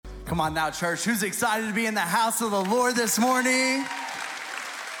Come on now, church. Who's excited to be in the house of the Lord this morning?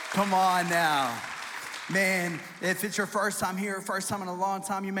 Come on now. Man, if it's your first time here, first time in a long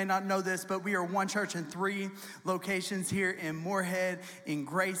time, you may not know this, but we are one church in 3 locations here in Moorhead, in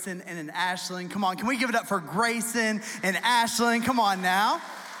Grayson, and in Ashland. Come on, can we give it up for Grayson and Ashland? Come on now.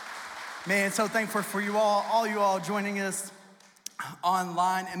 Man, so thankful for you all you all joining us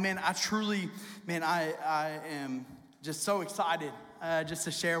online. And man, I am just so excited just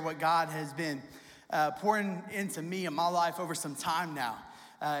to share what God has been pouring into me in my life over some time now.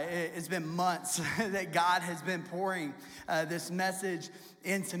 It's been months that God has been pouring this message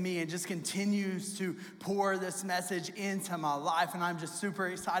into me and just continues to pour this message into my life. And I'm just super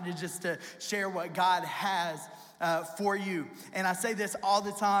excited just to share what God has for you. And I say this all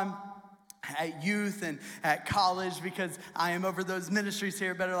the time at youth and at college because I am over those ministries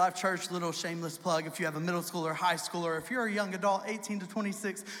here at Better Life Church. Little shameless plug. If you have a middle schooler, high schooler, if you're a young adult, 18 to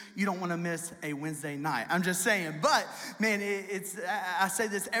 26, you don't want to miss a Wednesday night. I'm just saying. But man, I say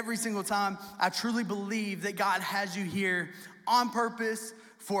this every single time. I truly believe that God has you here on purpose,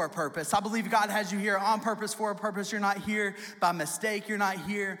 for a purpose. I believe God has you here on purpose, for a purpose. You're not here by mistake. You're not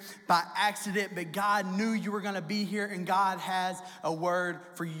here by accident, but God knew you were going to be here, and God has a word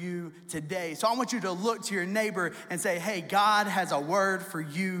for you today. So I want you to look to your neighbor and say, hey, God has a word for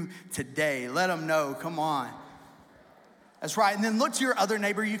you today. Let them know. Come on. That's right. And then look to your other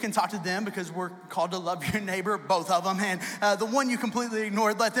neighbor. You can talk to them because we're called to love your neighbor, both of them. And the one you completely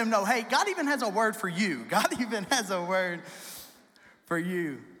ignored, let them know, hey, God even has a word for you. God even has a word for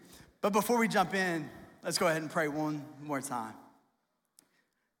you. But before we jump in, let's go ahead and pray one more time.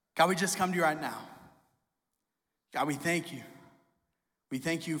 God, we just come to you right now. God, we thank you. We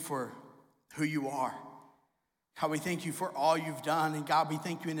thank you for who you are. God, we thank you for all you've done. And God, we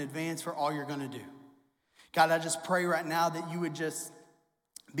thank you in advance for all you're going to do. God, I just pray right now that you would just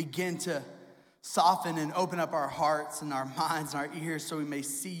begin to soften and open up our hearts and our minds and our ears so we may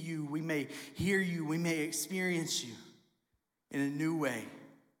see you, we may hear you, we may experience you in a new way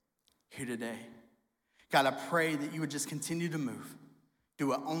here today. God, I pray that you would just continue to move. Do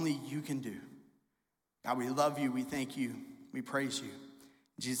what only you can do. God, we love you. We thank you. We praise you.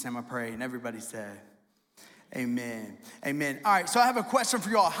 In Jesus' name I pray. And everybody said, amen. Amen. All right, so I have a question for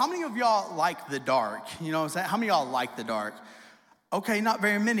y'all. How many of y'all like the dark? You know what I'm saying? How many of y'all like the dark? Okay, not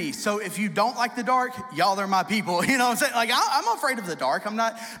very many. So if you don't like the dark, y'all are my people. You know what I'm saying? Like, I'm afraid of the dark. I'm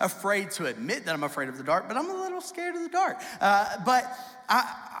not afraid to admit that I'm afraid of the dark, but I'm a little scared of the dark. But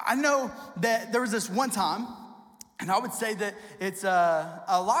I know that there was this one time, and I would say that it's a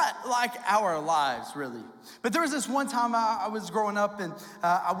lot like our lives, really. But there was this one time I was growing up, and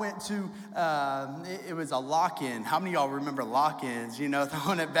I went to, it was a lock-in. How many of y'all remember lock-ins? You know,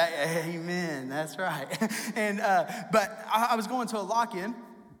 throwing it back. Amen, that's right. And but I was going to a lock-in,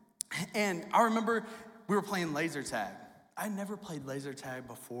 and I remember we were playing laser tag. I never played laser tag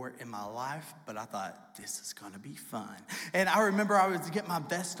before in my life, but I thought, this is gonna be fun. And I remember I was getting my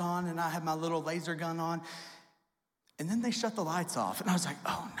vest on, and I had my little laser gun on, and then they shut the lights off. And I was like,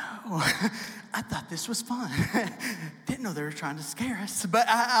 oh no, I thought this was fun. Didn't know they were trying to scare us. But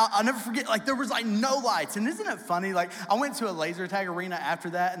I'll never forget, like there was like no lights. And isn't it funny? Like I went to a laser tag arena after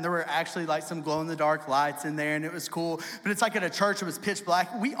that, and there were actually like some glow in the dark lights in there, and it was cool. But it's like at a church, it was pitch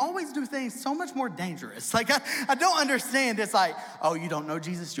black. We always do things so much more dangerous. Like I don't understand. It's like, oh, you don't know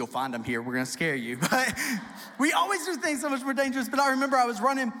Jesus? You'll find him here. We're gonna scare you. But we always do things so much more dangerous. But I remember I was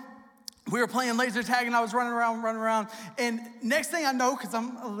running. We were playing laser tag, and I was running around. And next thing I know, because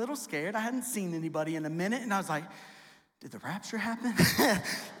I'm a little scared, I hadn't seen anybody in a minute, and I was like, did the rapture happen?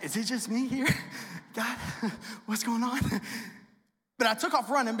 Is it just me here? God, what's going on? But I took off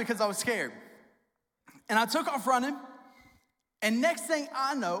running because I was scared. And I took off running, and next thing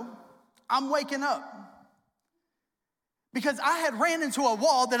I know, I'm waking up. Because I had ran into a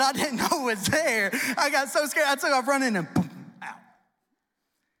wall that I didn't know was there. I got so scared, I took off running, and boom.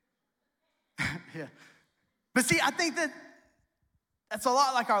 Yeah. But see, I think that's a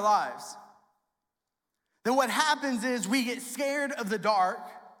lot like our lives. That what happens is we get scared of the dark.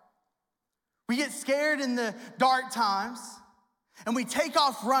 We get scared in the dark times, and we take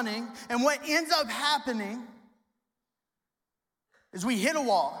off running, and what ends up happening is we hit a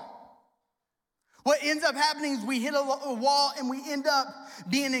wall. What ends up happening is we hit a wall, and we end up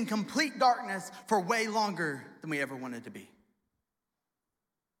being in complete darkness for way longer than we ever wanted to be.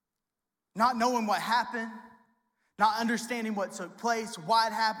 Not knowing what happened, not understanding what took place, why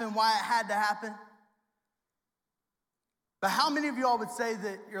it happened, why it had to happen. But how many of y'all would say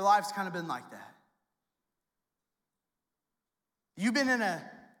that your life's kind of been like that? You've been in a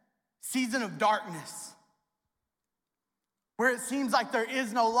season of darkness where it seems like there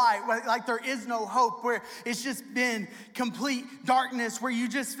is no light, like there is no hope, where it's just been complete darkness, where you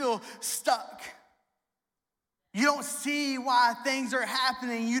just feel stuck. You don't see why things are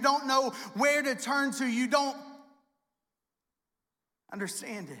happening. You don't know where to turn to. You don't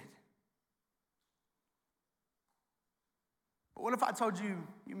understand it. But what if I told you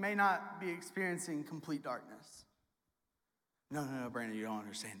you may not be experiencing complete darkness? No, Brandon, you don't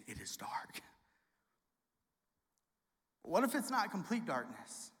understand. It is dark. What if it's not complete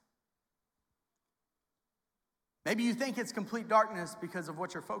darkness? Maybe you think it's complete darkness because of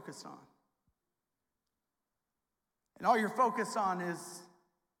what you're focused on. And all you're focused on is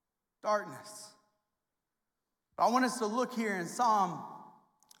darkness. But I want us to look here in Psalm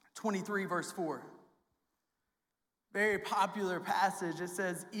 23, verse 4. Very popular passage. It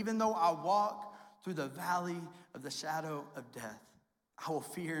says, even though I walk through the valley of the shadow of death, I will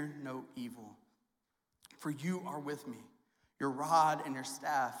fear no evil. For you are with me. Your rod and your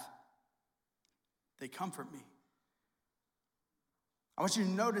staff, they comfort me. I want you to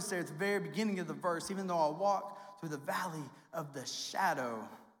notice there at the very beginning of the verse, even though I walk through the valley of the shadow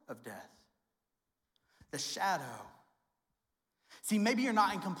of death. The shadow. See, maybe you're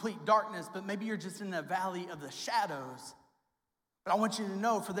not in complete darkness, but maybe you're just in the valley of the shadows. But I want you to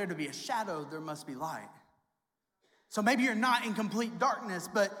know, for there to be a shadow, there must be light. So maybe you're not in complete darkness,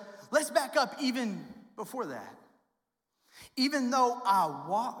 but let's back up even before that. Even though I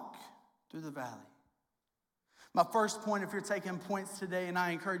walk through the valley. My first point, if you're taking points today, and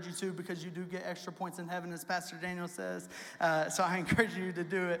I encourage you to, because you do get extra points in heaven, as Pastor Daniel says, so I encourage you to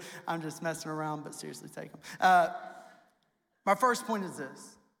do it. I'm just messing around, but seriously, take them. My first point is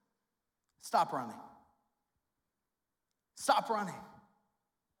this. Stop running. Stop running.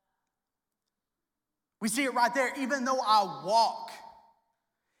 We see it right there. Even though I walk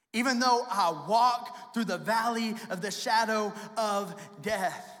through the valley of the shadow of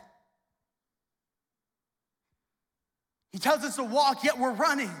death. He tells us to walk, yet we're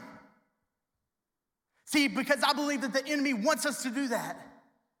running. See, because I believe that the enemy wants us to do that.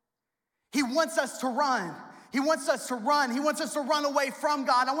 He wants us to run. He wants us to run. He wants us to run away from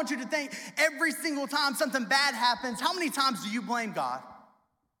God. I want you to think, every single time something bad happens, how many times do you blame God?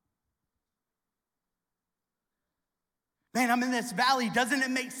 Man, I'm in this valley. Doesn't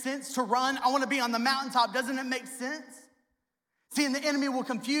it make sense to run? I want to be on the mountaintop. Doesn't it make sense? See, and the enemy will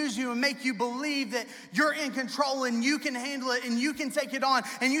confuse you and make you believe that you're in control and you can handle it and you can take it on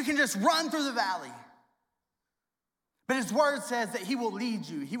and you can just run through the valley. But his word says that he will lead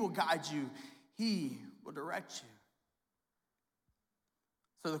you. He will guide you. He will direct you.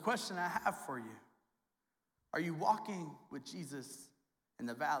 So the question I have for you, are you walking with Jesus in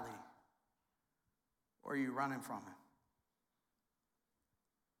the valley, or are you running from him?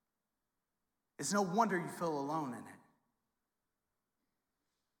 It's no wonder you feel alone in it,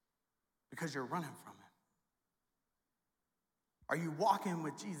 because you're running from him. Are you walking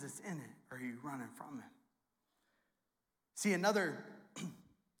with Jesus in it, or are you running from him? See, another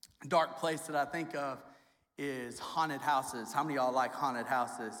dark place that I think of is haunted houses. How many of y'all like haunted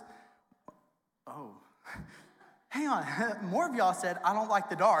houses? Oh, hang on. More of y'all said, I don't like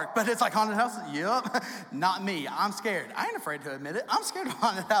the dark, but it's like haunted houses. Yep, not me. I'm scared. I ain't afraid to admit it. I'm scared of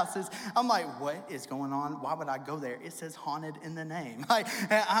haunted houses. I'm like, what is going on? Why would I go there? It says haunted in the name. Like,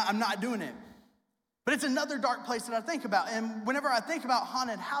 I'm not doing it. But it's another dark place that I think about. And whenever I think about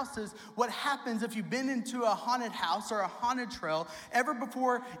haunted houses, what happens if you've been into a haunted house or a haunted trail ever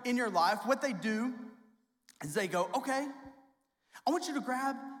before in your life, what they do is they go, okay, I want you to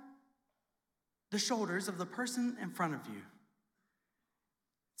grab the shoulders of the person in front of you.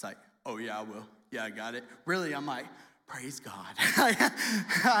 It's like, oh yeah, I will. Yeah, I got it. Really, I'm like, praise God.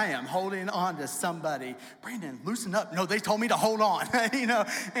 I am holding on to somebody. Brandon, loosen up. No, they told me to hold on,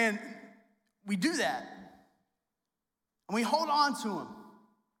 and we do that. And we hold on to them.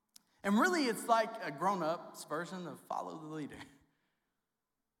 And really, it's like a grown-up's version of follow the leader.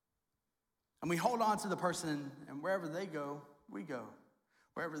 And we hold on to the person, and wherever they go, we go.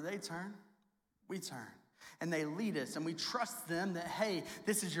 Wherever they turn, we turn. And they lead us, and we trust them that, hey,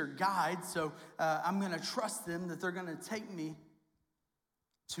 this is your guide, so I'm going to trust them that they're going to take me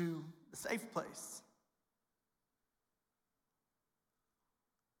to a safe place.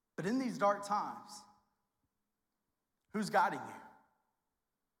 But in these dark times, who's guiding you?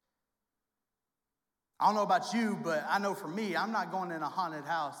 I don't know about you, but I know for me, I'm not going in a haunted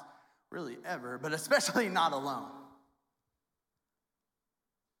house really ever, but especially not alone.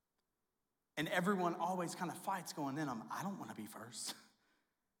 And everyone always kind of fights going in them. I don't want to be first.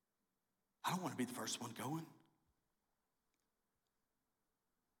 I don't want to be the first one going.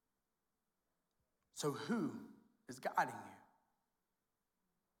 So who is guiding you?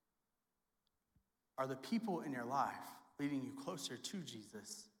 Are the people in your life leading you closer to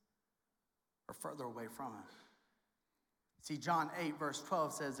Jesus or further away from him? See, John 8, verse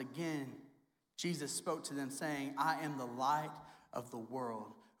 12 says, again, Jesus spoke to them saying, I am the light of the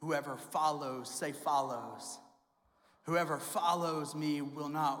world. Whoever follows, say follows. Whoever follows me will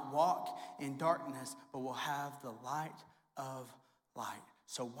not walk in darkness, but will have the light of light.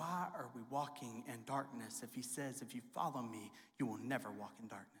 So why are we walking in darkness if he says, if you follow me, you will never walk in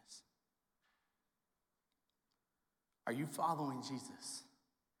darkness? Are you following Jesus?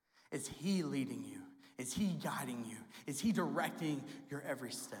 Is he leading you? Is he guiding you? Is he directing your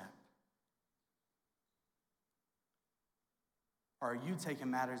every step? Or are you taking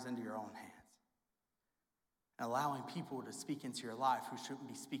matters into your own hands and allowing people to speak into your life who shouldn't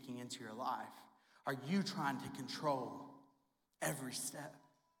be speaking into your life? Are you trying to control every step?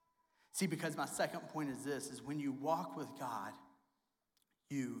 See, because my second point is this, is when you walk with God,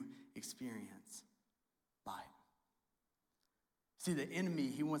 you experience light. See, the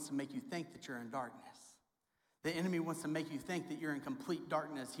enemy, he wants to make you think that you're in darkness. The enemy wants to make you think that you're in complete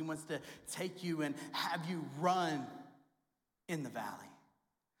darkness. He wants to take you and have you run in the valley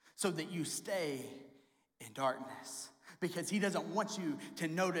so that you stay in darkness. Because he doesn't want you to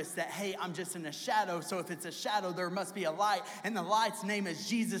notice that, hey, I'm just in a shadow. So if it's a shadow, there must be a light. And the light's name is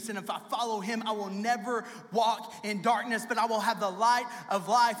Jesus. And if I follow him, I will never walk in darkness, but I will have the light of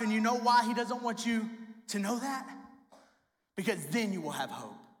life. And you know why he doesn't want you to know that? Because then you will have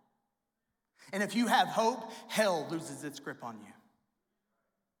hope. And if you have hope, hell loses its grip on you.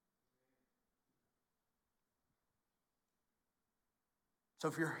 So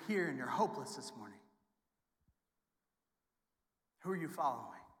if you're here and you're hopeless this morning, who are you following?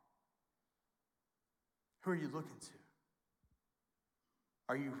 Who are you looking to?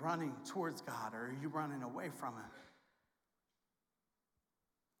 Are you running towards God or are you running away from him?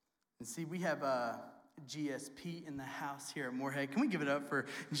 And see, we have a GSP in the house here at Moorhead. Can we give it up for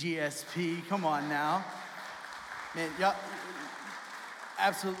GSP? Come on now. Man, y'all,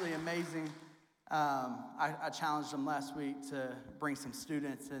 absolutely amazing. I challenged them last week to bring some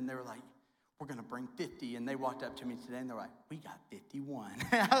students, and they were like, we're going to bring 50. And they walked up to me today, and they're like, we got 51.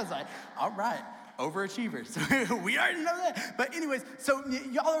 I was like, all right, overachievers. We already know that. But anyways, so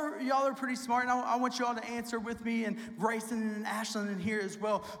y'all are pretty smart, and I want you all to answer with me, and Grayson and Ashlyn in here as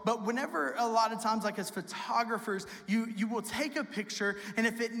well. But whenever, a lot of times, like as photographers, you will take a picture, and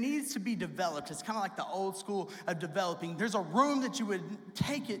if it needs to be developed, it's kind of like the old school of developing. There's a room that you would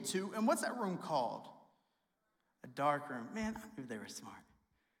take it to, and what's that room called? A dark room. Man, I knew they were smart.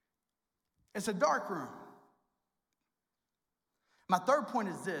 It's a dark room. My third point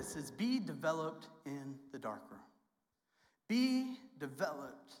is this, is be developed in the dark room. Be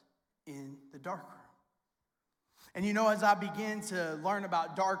developed in the dark room. And you know, as I began to learn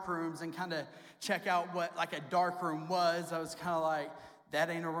about dark rooms and kind of check out what like a dark room was, I was kind of like, that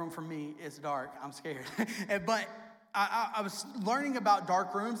ain't a room for me. It's dark. I'm scared. But I was learning about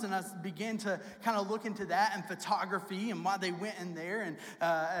dark rooms, and I began to kind of look into that and photography and why they went in there, and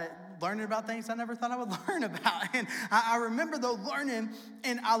learning about things I never thought I would learn about. And I remember though learning,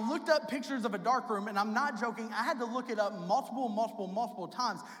 and I looked up pictures of a dark room, and I'm not joking, I had to look it up multiple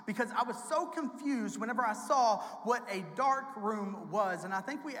times because I was so confused whenever I saw what a dark room was. And I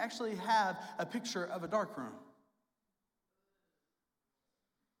think we actually have a picture of a dark room.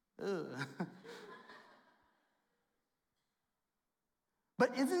 Ugh.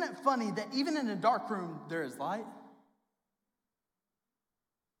 But isn't it funny that even in a dark room, there is light?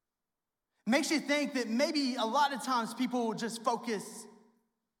 It makes you think that maybe a lot of times people will just focus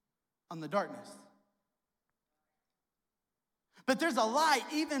on the darkness. But there's a light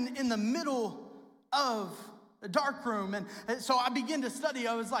even in the middle of the dark room. And so I began to study.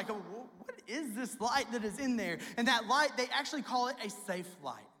 I was like, what is this light that is in there? And that light, they actually call it a safe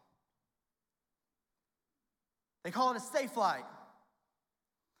light. They call it a safe light.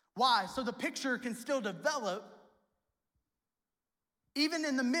 Why? So the picture can still develop even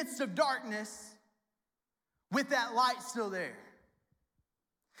in the midst of darkness with that light still there.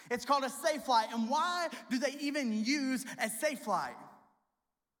 It's called a safe light. And why do they even use a safe light?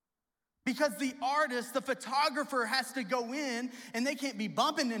 Because the artist, the photographer has to go in and they can't be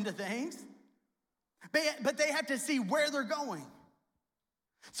bumping into things, but they have to see where they're going.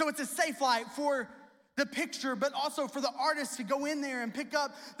 So it's a safe light for the picture, but also for the artist to go in there and pick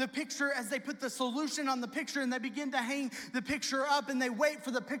up the picture as they put the solution on the picture, and they begin to hang the picture up, and they wait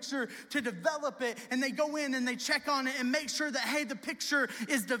for the picture to develop it, and they go in and they check on it and make sure that, hey, the picture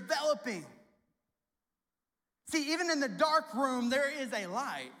is developing. See, even in the dark room, there is a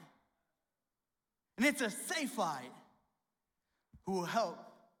light, and it's a safe light who will help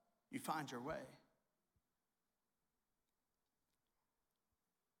you find your way.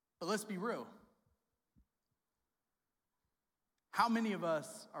 But let's be real. How many of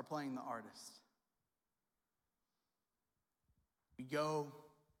us are playing the artist? We go,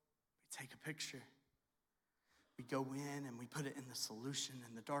 we take a picture, we go in and we put it in the solution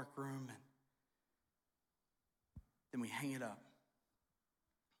in the dark room, and then we hang it up.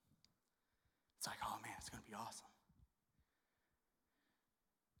 It's like, oh man, it's gonna be awesome.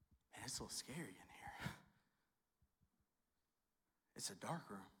 Man, it's a little scary in here. It's a dark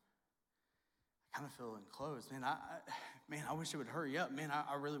room. I kind of feel enclosed. Man, I wish it would hurry up. Man,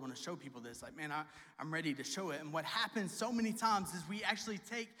 I really want to show people this. Like, man, I'm ready to show it. And what happens so many times is we actually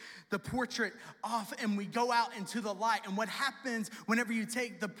take the portrait off and we go out into the light. And what happens whenever you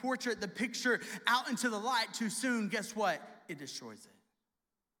take the portrait, the picture out into the light too soon, guess what? It destroys it.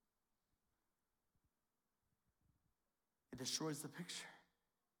 It destroys the picture.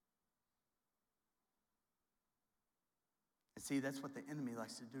 And see, that's what the enemy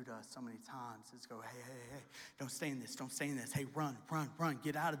likes to do to us so many times, is go, hey, don't stay in this, don't stay in this. Hey, run,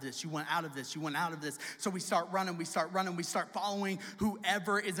 get out of this. You want out of this, you want out of this. So we start running, we start following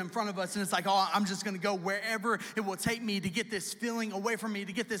whoever is in front of us. And it's like, oh, I'm just gonna go wherever it will take me to get this feeling away from me,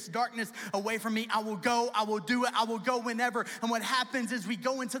 to get this darkness away from me. I will go, I will do it, I will go whenever. And what happens is we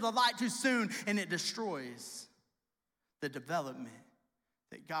go into the light too soon, and it destroys the development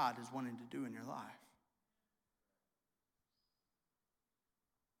that God is wanting to do in your life.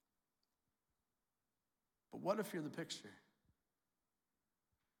 But what if you're the picture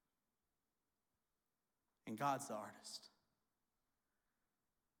and God's the artist?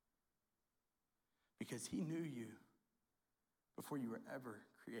 Because he knew you before you were ever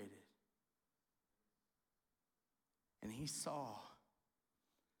created. And he saw,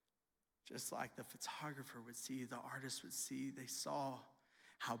 just like the photographer would see, the artist would see, they saw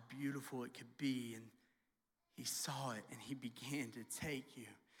how beautiful it could be. And he saw it, and he began to take you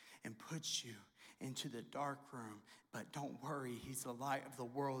and put you into the dark room. But don't worry, he's the light of the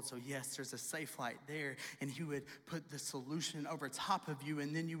world. So yes, there's a safe light there. And he would put the solution over top of you,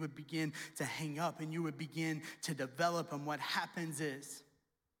 and then you would begin to hang up and you would begin to develop. And what happens is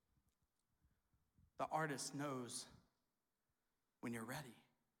the artist knows when you're ready.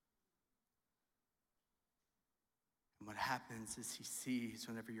 And what happens is he sees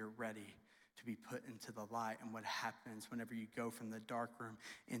whenever you're ready to be put into the light. And what happens whenever you go from the dark room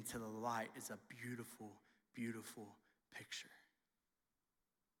into the light is a beautiful, beautiful picture.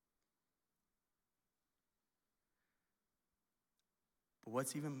 But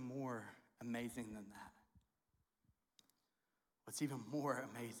what's even more amazing than that? What's even more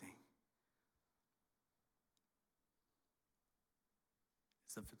amazing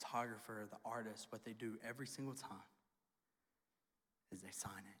is the photographer, the artist, what they do every single time is they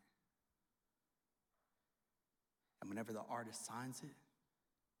sign it. And whenever the artist signs it,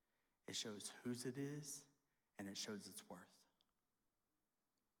 it shows whose it is and it shows its worth.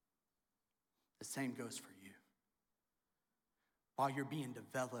 The same goes for you. While you're being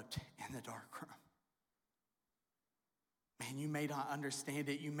developed in the dark room, man, you may not understand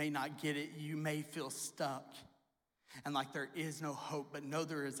it, you may not get it, you may feel stuck and like there is no hope, but know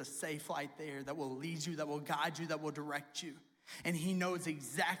there is a safe light there that will lead you, that will guide you, that will direct you. And he knows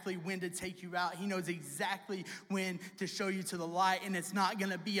exactly when to take you out. He knows exactly when to show you to the light. And it's not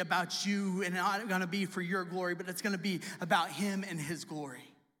going to be about you and not going to be for your glory, but it's going to be about him and his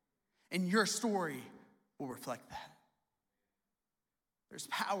glory. And your story will reflect that. There's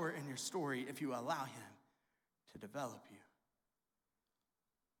power in your story if you allow him to develop you.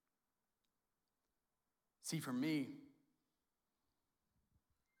 See, for me,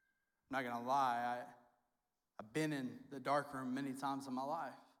 I'm not going to lie, I've been in the dark room many times in my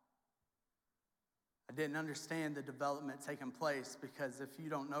life. I didn't understand the development taking place because if you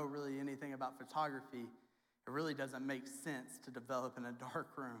don't know really anything about photography, it really doesn't make sense to develop in a dark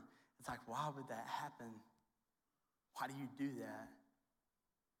room. It's like, why would that happen? Why do you do that?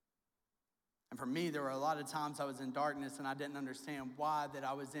 And for me, there were a lot of times I was in darkness and I didn't understand why that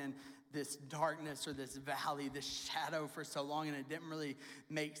I was in this darkness or this valley, this shadow for so long, and it didn't really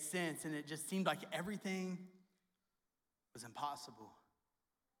make sense. And it just seemed like everything was impossible.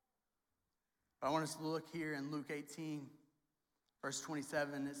 But I want us to look here in Luke 18, verse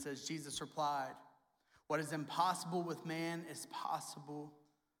 27. It says, Jesus replied, "What is impossible with man is possible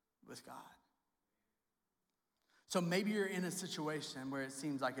with God." So maybe you're in a situation where it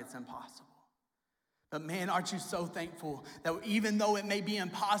seems like it's impossible. But man, aren't you so thankful that even though it may be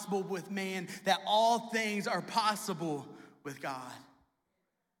impossible with man, that all things are possible with God.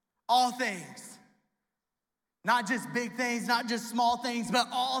 All things. Not just big things, not just small things, but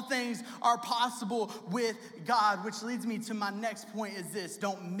all things are possible with God, which leads me to my next point is this: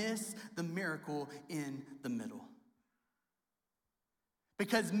 don't miss the miracle in the middle.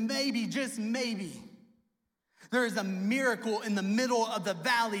 Because maybe, just maybe, there is a miracle in the middle of the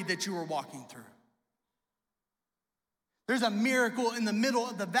valley that you are walking through. There's a miracle in the middle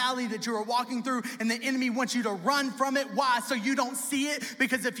of the valley that you are walking through, and the enemy wants you to run from it. Why? So you don't see it,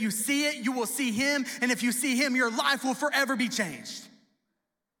 because if you see it, you will see him, and if you see him, your life will forever be changed.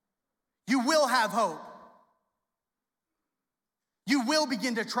 You will have hope. You will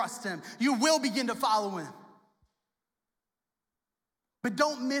begin to trust him. You will begin to follow him. But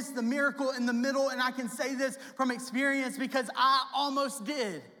don't miss the miracle in the middle, and I can say this from experience because I almost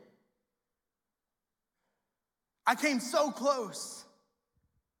did. I came so close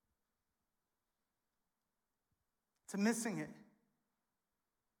to missing it.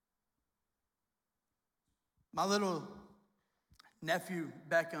 My little nephew,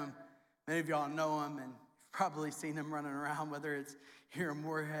 Beckham, many of y'all know him and you've probably seen him running around, whether it's here in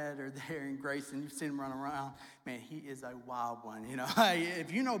Moorhead or there in Grayson. You've seen him run around. Man, he is a wild one. You know,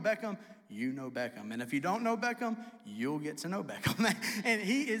 if you know Beckham, you know Beckham. And if you don't know Beckham, you'll get to know Beckham. And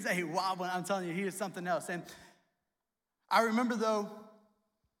he is a wild one. I'm telling you, he is something else. And I remember, though,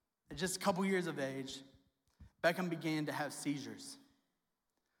 at just a couple years of age, Beckham began to have seizures.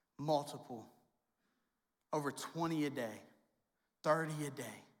 Multiple. Over 20 a day, 30 a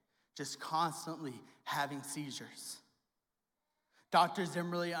day. Just constantly having seizures. Doctors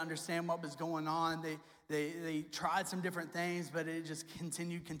didn't really understand what was going on. They tried some different things, but it just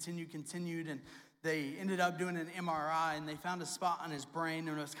continued. And they ended up doing an MRI, and they found a spot on his brain,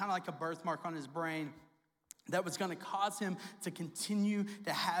 and it was kind of like a birthmark on his brain that was going to cause him to continue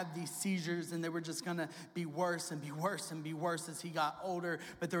to have these seizures, and they were just going to be worse and be worse and be worse as he got older,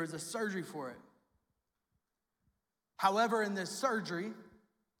 but there was a surgery for it. However, in this surgery,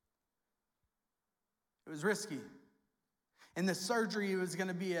 it was risky. In the surgery, it was going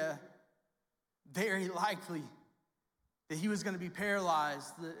to be very likely that he was going to be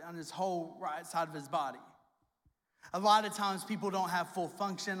paralyzed on his whole right side of his body. A lot of times people don't have full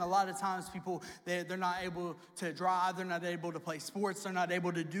function. A lot of times people, they're not able to drive. They're not able to play sports. They're not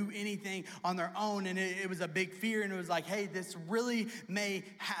able to do anything on their own. And it was a big fear. And it was like, hey, this really may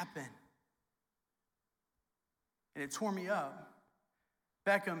happen. And it tore me up.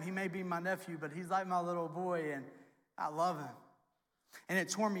 Beckham, he may be my nephew, but he's like my little boy, and I love him. And it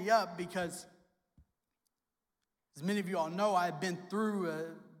tore me up because, as many of you all know, I've been through a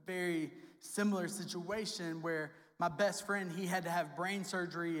very similar situation where my best friend, he had to have brain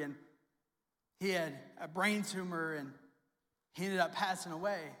surgery, and he had a brain tumor, and he ended up passing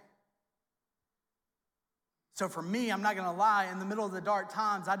away. So for me, I'm not gonna lie, in the middle of the dark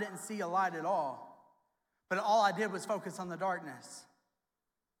times, I didn't see a light at all. But all I did was focus on the darkness.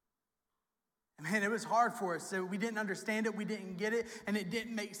 And man, it was hard for us. So we didn't understand it, we didn't get it, and it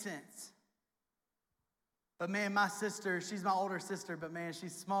didn't make sense. But man, my sister, she's my older sister, but man,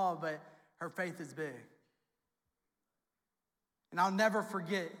 she's small, but her faith is big. And I'll never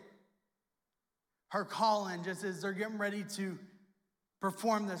forget her calling just as they're getting ready to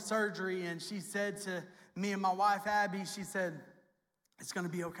perform the surgery. And she said to me and my wife, Abby, she said, it's gonna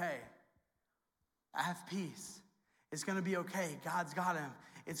be okay. I have peace. It's gonna be okay. God's got him.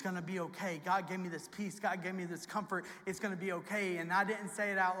 It's gonna be okay. God gave me this peace. God gave me this comfort. It's gonna be okay. And I didn't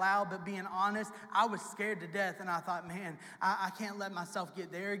say it out loud, but being honest, I was scared to death. And I thought, man, I can't let myself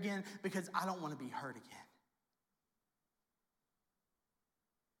get there again because I don't wanna be hurt again.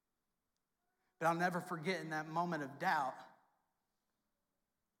 But I'll never forget in that moment of doubt,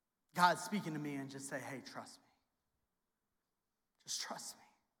 God speaking to me and just say, hey, trust me. Just trust me.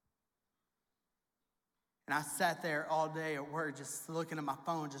 And I sat there all day at work just looking at my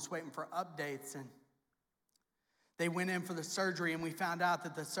phone, just waiting for updates. And they went in for the surgery, and we found out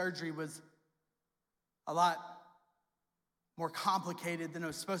that the surgery was a lot more complicated than it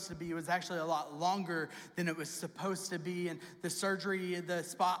was supposed to be. It was actually a lot longer than it was supposed to be. And the surgery, the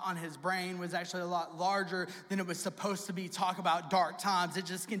spot on his brain was actually a lot larger than it was supposed to be. Talk about dark times. It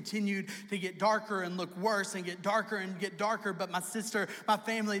just continued to get darker and look worse and get darker and get darker. But my sister, my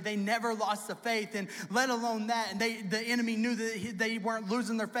family, they never lost the faith, and let alone that. And the enemy knew that they weren't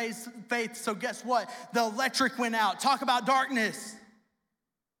losing their faith. So guess what? The electric went out. Talk about darkness.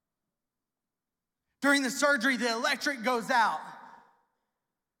 During the surgery, the electric goes out.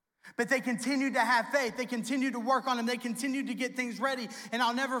 But they continued to have faith. They continued to work on him. They continued to get things ready. And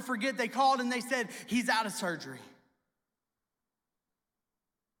I'll never forget, they called and they said, he's out of surgery.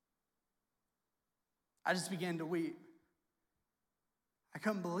 I just began to weep. I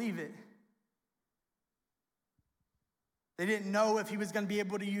couldn't believe it. They didn't know if he was going to be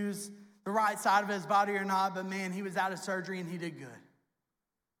able to use the right side of his body or not, but man, he was out of surgery and he did good.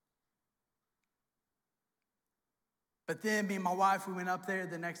 But then me and my wife, we went up there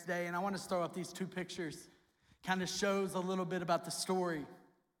the next day, and I want to throw up these two pictures. Kind of shows a little bit about the story.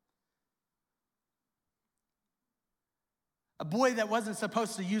 A boy that wasn't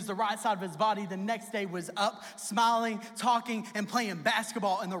supposed to use the right side of his body the next day was up, smiling, talking, and playing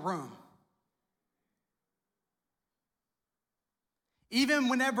basketball in the room. Even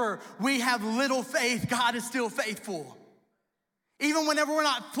whenever we have little faith, God is still faithful. Even whenever we're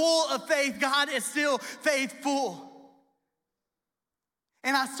not full of faith, God is still faithful.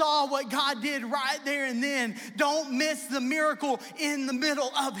 And I saw what God did right there and then. Don't miss the miracle in the middle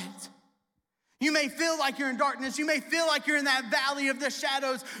of it. You may feel like you're in darkness. You may feel like you're in that valley of the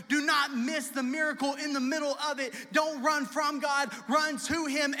shadows. Do not miss the miracle in the middle of it. Don't run from God. Run to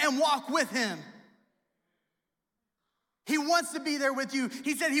him and walk with him. He wants to be there with you.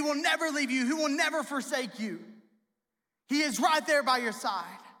 He said he will never leave you. He will never forsake you. He is right there by your side.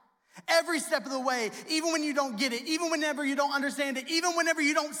 Every step of the way, even when you don't get it, even whenever you don't understand it, even whenever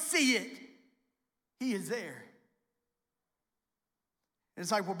you don't see it, he is there. And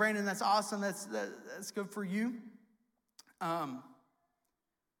it's like, well, Brandon, that's awesome. That's good for you. But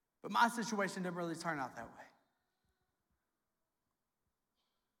my situation didn't really turn out that way.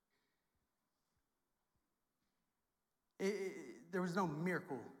 There was no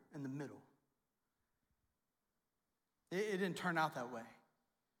miracle in the middle. It didn't turn out that way.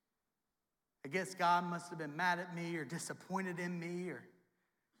 I guess God must have been mad at me or disappointed in me, or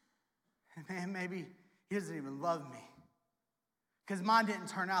man, maybe he doesn't even love me. Because mine didn't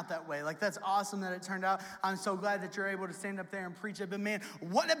turn out that way. Like, that's awesome that it turned out. I'm so glad that you're able to stand up there and preach it. But man,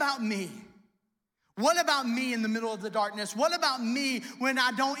 what about me? What about me in the middle of the darkness? What about me when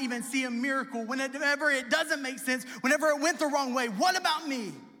I don't even see a miracle? Whenever it doesn't make sense, whenever it went the wrong way, what about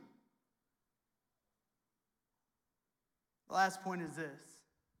me? The last point is this.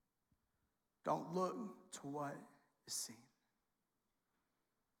 Don't look to what is seen.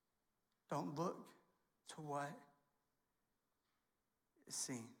 Don't look to what is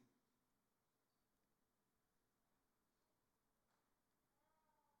seen.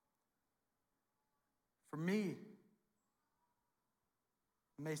 For me,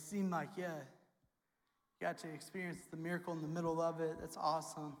 it may seem like, yeah, you got to experience the miracle in the middle of it. That's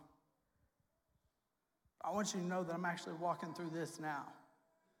awesome. I want you to know that I'm actually walking through this now.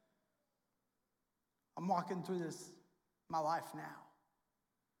 I'm walking through this my life now.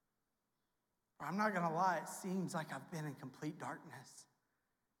 I'm not going to lie, it seems like I've been in complete darkness.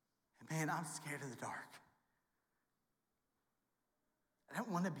 And man, I'm scared of the dark. I don't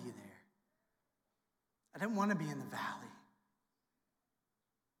want to be there. I didn't want to be in the valley.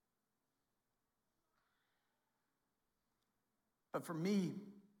 But for me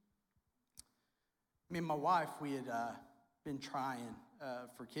and my wife, we had been trying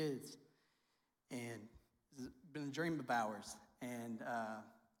for kids. And it's been a dream of ours. And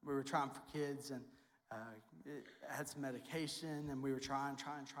we were trying for kids, and it had some medication, and we were trying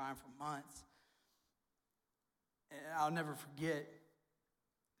for months. And I'll never forget,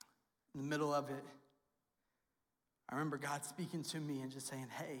 in the middle of it, I remember God speaking to me and just saying,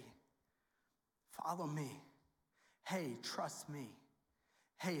 hey, follow me. Hey, trust me.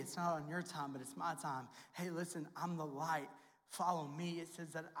 Hey, it's not on your time, but it's my time. Hey, listen, I'm the light. Follow me. It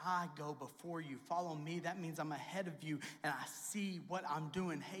says that I go before you. Follow me. That means I'm ahead of you, and I see what I'm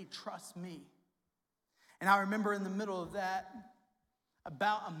doing. Hey, trust me. And I remember in the middle of that,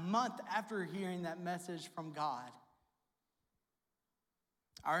 about a month after hearing that message from God,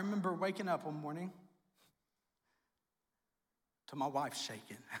 I remember waking up one morning to my wife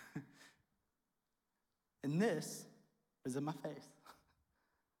shaking. And this was in my face.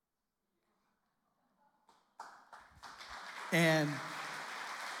 And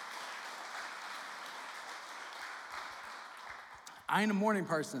I ain't a morning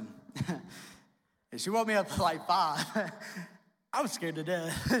person. And she woke me up at like 5. I was scared to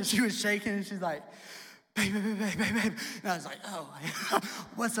death. She was shaking and she's like, babe. And I was like, oh,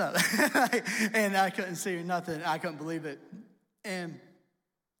 what's up? And I couldn't see her nothing. I couldn't believe it. And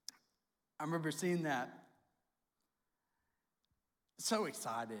I remember seeing that. So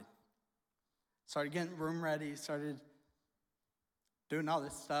excited. Started getting the room ready, started doing all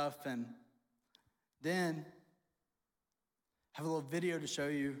this stuff, and then have a little video to show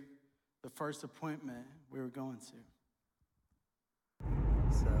you the first appointment we were going to.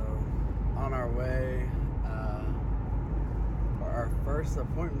 So, on our way for our first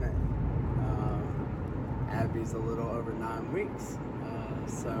appointment. Abby's a little over 9 weeks.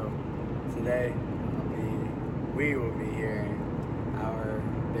 So, today I'll be we will be hearing our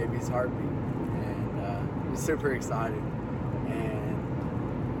baby's heartbeat. And I'm super excited.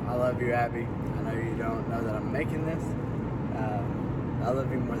 And I love you, Abby. I know you don't know that I'm making this. I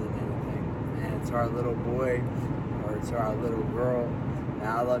love you more than anything. And to our little boy or to our little girl,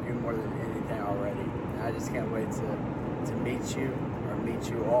 now I love you more than anything already. And I just can't wait to meet you or meet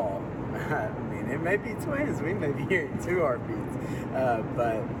you all. I mean, it may be twins. We may be hearing 2 heartbeats.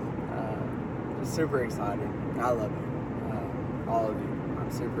 But just super excited. I love you. All of you.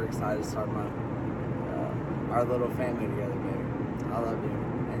 I'm super excited to start our little family together, baby. I love you.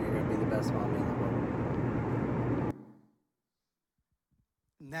 And you're going to be the best mommy in the world.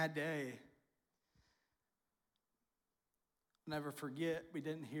 And that day, I'll never forget, we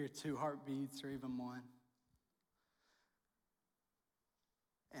didn't hear 2 heartbeats or even 1.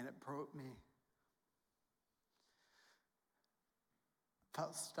 And it broke me.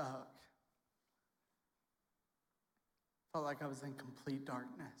 Felt stuck. Felt like I was in complete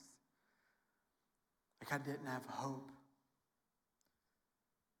darkness. Like I didn't have hope.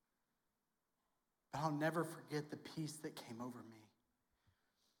 But I'll never forget the peace that came over me.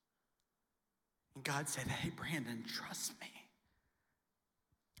 And God said, hey, Brandon, trust me.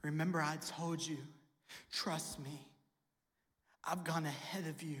 Remember I told you, trust me. I've gone ahead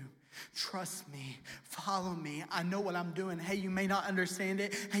of you. Trust me. Follow me. I know what I'm doing. Hey, you may not understand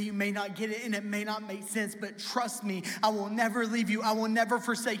it. Hey, you may not get it, and it may not make sense, but trust me. I will never leave you. I will never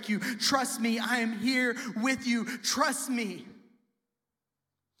forsake you. Trust me. I am here with you. Trust me.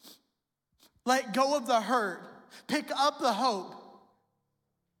 Let go of the hurt. Pick up the hope.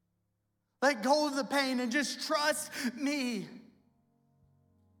 Let go of the pain and just trust me.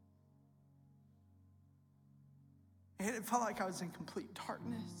 And it felt like I was in complete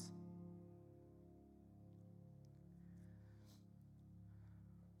darkness.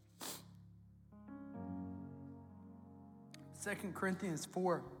 2 Corinthians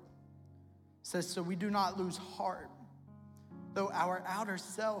 4 says, so we do not lose heart. Though our outer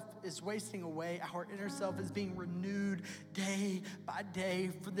self is wasting away, our inner self is being renewed day by day.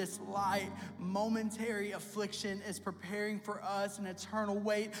 For this light, momentary affliction is preparing for us an eternal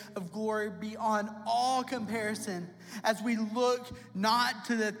weight of glory beyond all comparison, as we look not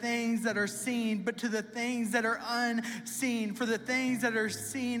to the things that are seen, but to the things that are unseen. For the things that are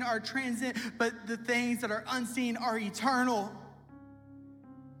seen are transient, but the things that are unseen are eternal.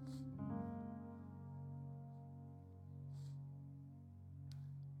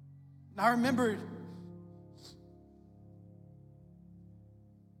 I remembered,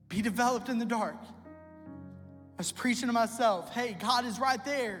 be developed in the dark. I was preaching to myself, hey, God is right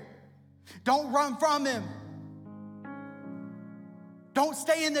there. Don't run from him. Don't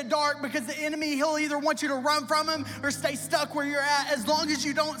stay in the dark, because the enemy, he'll either want you to run from him or stay stuck where you're at as long as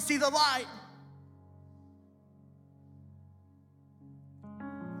you don't see the light.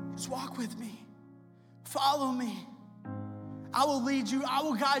 Just walk with me. Follow me. I will lead you, I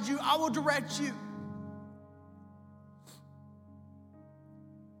will guide you, I will direct you.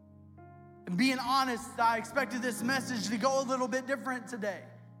 And being honest, I expected this message to go a little bit different today.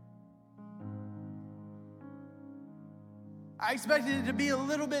 I expected it to be a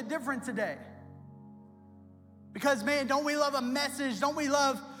little bit different today. Because, man, don't we love a message? Don't we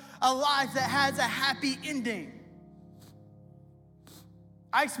love a life that has a happy ending?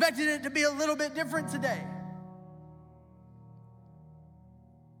 I expected it to be a little bit different today.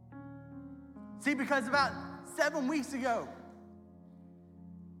 See, because about 7 weeks ago,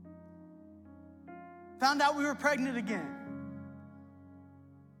 found out we were pregnant again.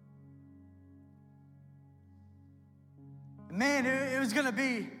 Man, it was gonna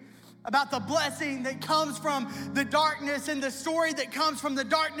be about the blessing that comes from the darkness and the story that comes from the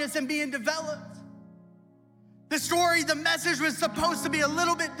darkness and being developed. The story, the message was supposed to be a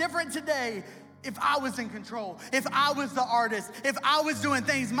little bit different today. If I was in control, if I was the artist, if I was doing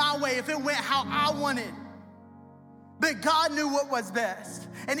things my way, if it went how I wanted. But God knew what was best.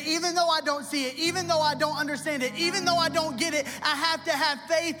 And even though I don't see it, even though I don't understand it, even though I don't get it, I have to have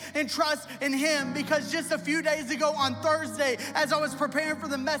faith and trust in him. Because just a few days ago on Thursday, as I was preparing for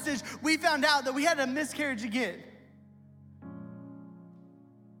the message, we found out that we had a miscarriage again.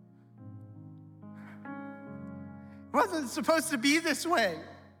 It wasn't supposed to be this way.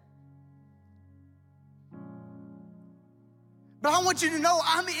 But I want you to know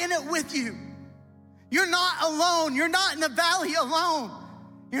I'm in it with you. You're not alone. You're not in the valley alone.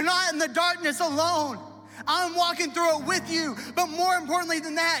 You're not in the darkness alone. I'm walking through it with you. But more importantly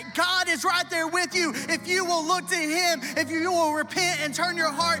than that, God is right there with you. If you will look to him, if you will repent and turn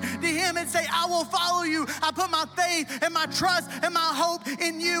your heart to him and say, I will follow you. I put my faith and my trust and my hope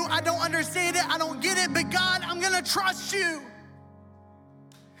in you. I don't understand it. I don't get it. But God, I'm going to trust you.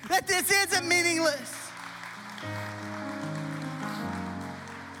 That this isn't meaningless.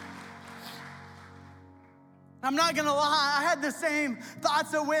 I'm not gonna lie, I had the same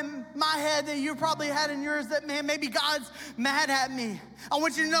thoughts that went in my head that you probably had in yours, that, man, maybe God's mad at me. I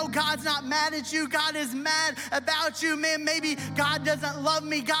want you to know God's not mad at you. God is mad about you. Man, maybe God doesn't love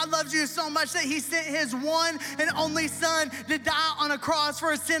me. God loves you so much that he sent his one and only son to die on a cross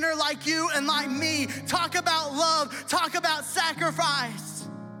for a sinner like you and like me. Talk about love. Talk about sacrifice.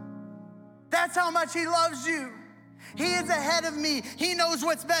 That's how much he loves you. He is ahead of me. He knows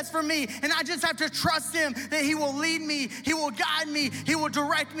what's best for me. And I just have to trust him that he will lead me. He will guide me. He will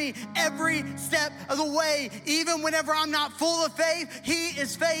direct me every step of the way. Even whenever I'm not full of faith, he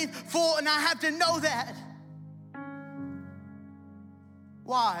is faithful, and I have to know that.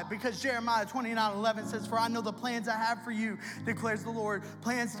 Why? Because Jeremiah 29:11 says, for I know the plans I have for you, declares the Lord,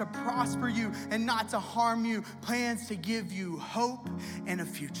 plans to prosper you and not to harm you, plans to give you hope and a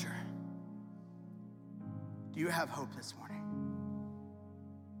future. Do you have hope this morning?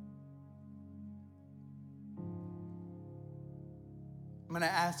 I'm going to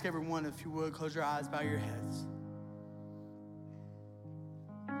ask everyone, if you would, close your eyes, bow your heads.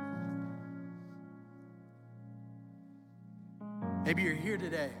 Maybe you're here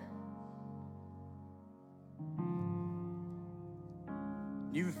today.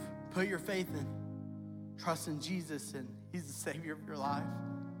 You've put your faith in, trust in Jesus, and he's the Savior of your life.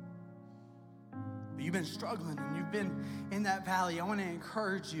 But you've been struggling and you've been in that valley. I want to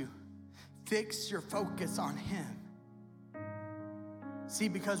encourage you, fix your focus on him. See,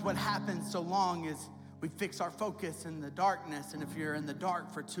 because what happens so long is we fix our focus in the darkness, and if you're in the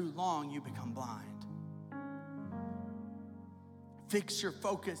dark for too long, you become blind. Fix your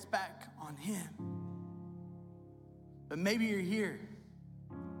focus back on him. But maybe you're here.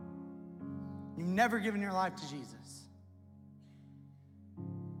 You've never given your life to Jesus.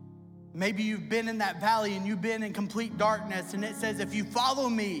 Maybe you've been in that valley and you've been in complete darkness, and it says, if you follow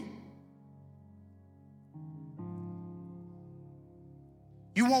me,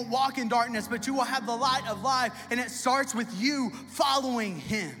 you won't walk in darkness, but you will have the light of life. And it starts with you following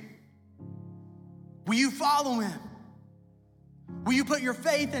him. Will you follow him? Will you put your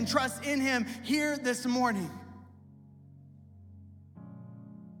faith and trust in him here this morning?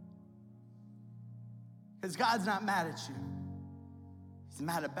 Because God's not mad at you. He's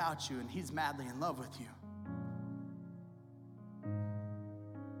mad about you, and he's madly in love with you.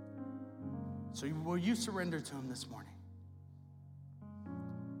 So will you surrender to him this morning?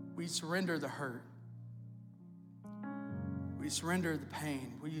 Will you surrender the hurt? Will you surrender the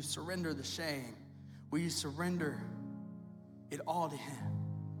pain? Will you surrender the shame? Will you surrender it all to him?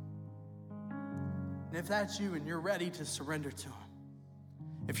 And if that's you and you're ready to surrender to him,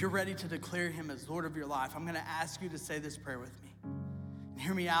 if you're ready to declare him as Lord of your life, I'm going to ask you to say this prayer with me. And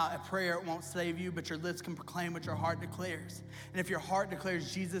hear me out. A prayer, it won't save you, but your lips can proclaim what your heart declares. And if your heart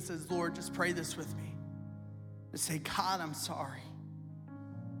declares Jesus as Lord, just pray this with me. Just say, God, I'm sorry.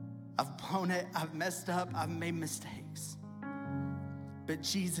 I've blown it. I've messed up. I've made mistakes. But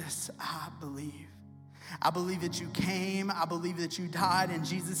Jesus, I believe. I believe that you came. I believe that you died. And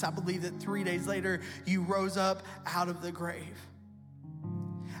Jesus, I believe that 3 days later, you rose up out of the grave.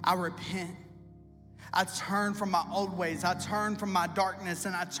 I repent. I turn from my old ways. I turn from my darkness,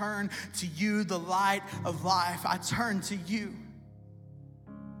 and I turn to you, the light of life. I turn to you.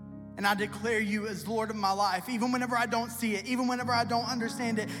 And I declare you as Lord of my life, even whenever I don't see it, even whenever I don't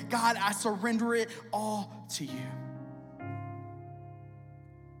understand it. God, I surrender it all to you.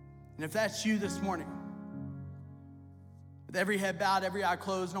 And if that's you this morning, with every head bowed, every eye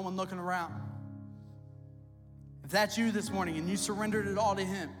closed, no one looking around. If that's you this morning and you surrendered it all to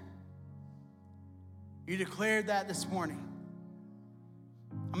him, you declared that this morning,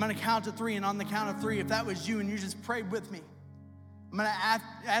 I'm going to count to 3, and on the count of 3, if that was you and you just prayed with me, I'm going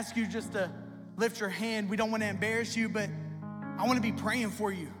to ask you just to lift your hand. We don't want to embarrass you, but I want to be praying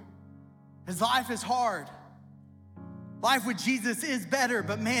for you. His life is hard. Life with Jesus is better,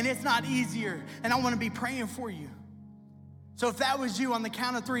 but man, it's not easier, and I want to be praying for you. So if that was you, on the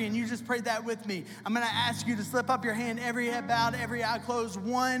count of 3 and you just prayed that with me, I'm going to ask you to slip up your hand, every head bowed, every eye closed.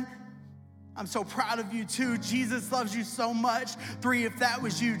 1, I'm so proud of you. 2, Jesus loves you so much. 3, if that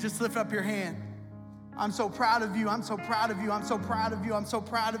was you, just lift up your hand. I'm so proud of you. I'm so proud of you. I'm so proud of you. I'm so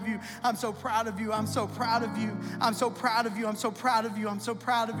proud of you. I'm so proud of you. I'm so proud of you. I'm so proud of you. I'm so proud of you. I'm so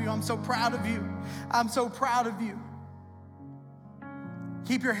proud of you. I'm so proud of you. I'm so proud of you.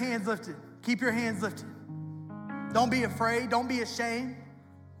 Keep your hands lifted. Keep your hands lifted. Don't be afraid. Don't be ashamed.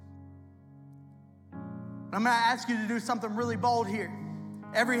 I'm going to ask you to do something really bold here.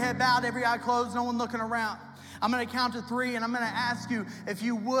 Every head bowed, every eye closed, no one looking around. I'm going to count to 3, and I'm going to ask you if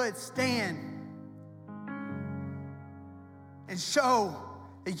you would stand and show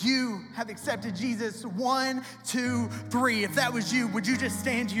that you have accepted Jesus. 1, 2, 3. If that was you, would you just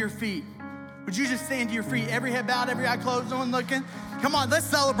stand to your feet? Would you just stand to your feet? Every head bowed, every eye closed, no one looking. Come on, let's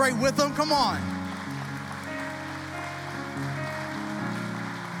celebrate with them. Come on.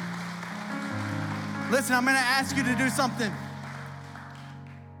 Listen, I'm going to ask you to do something.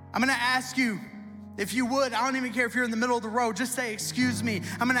 I'm going to ask you, if you would, I don't even care if you're in the middle of the road, just say, excuse me.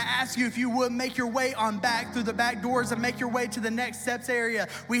 I'm going to ask you if you would make your way on back through the back doors and make your way to the next steps area.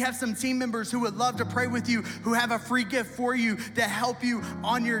 We have some team members who would love to pray with you, who have a free gift for you to help you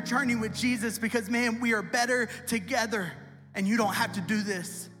on your journey with Jesus, because, man, we are better together, and you don't have to do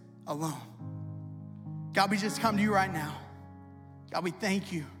this alone. God, we just come to you right now. God, we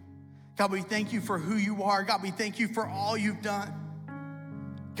thank you. God, we thank you for who you are. God, we thank you for all you've done.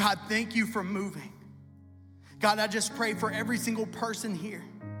 God, thank you for moving. God, I just pray for every single person here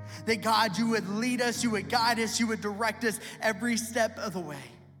that, God, you would lead us, you would guide us, you would direct us every step of the way.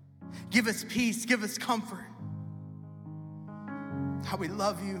 Give us peace, give us comfort. God, we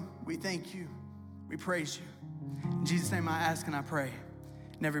love you, we thank you, we praise you. In Jesus' name I ask and I pray.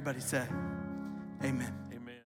 And everybody said, amen.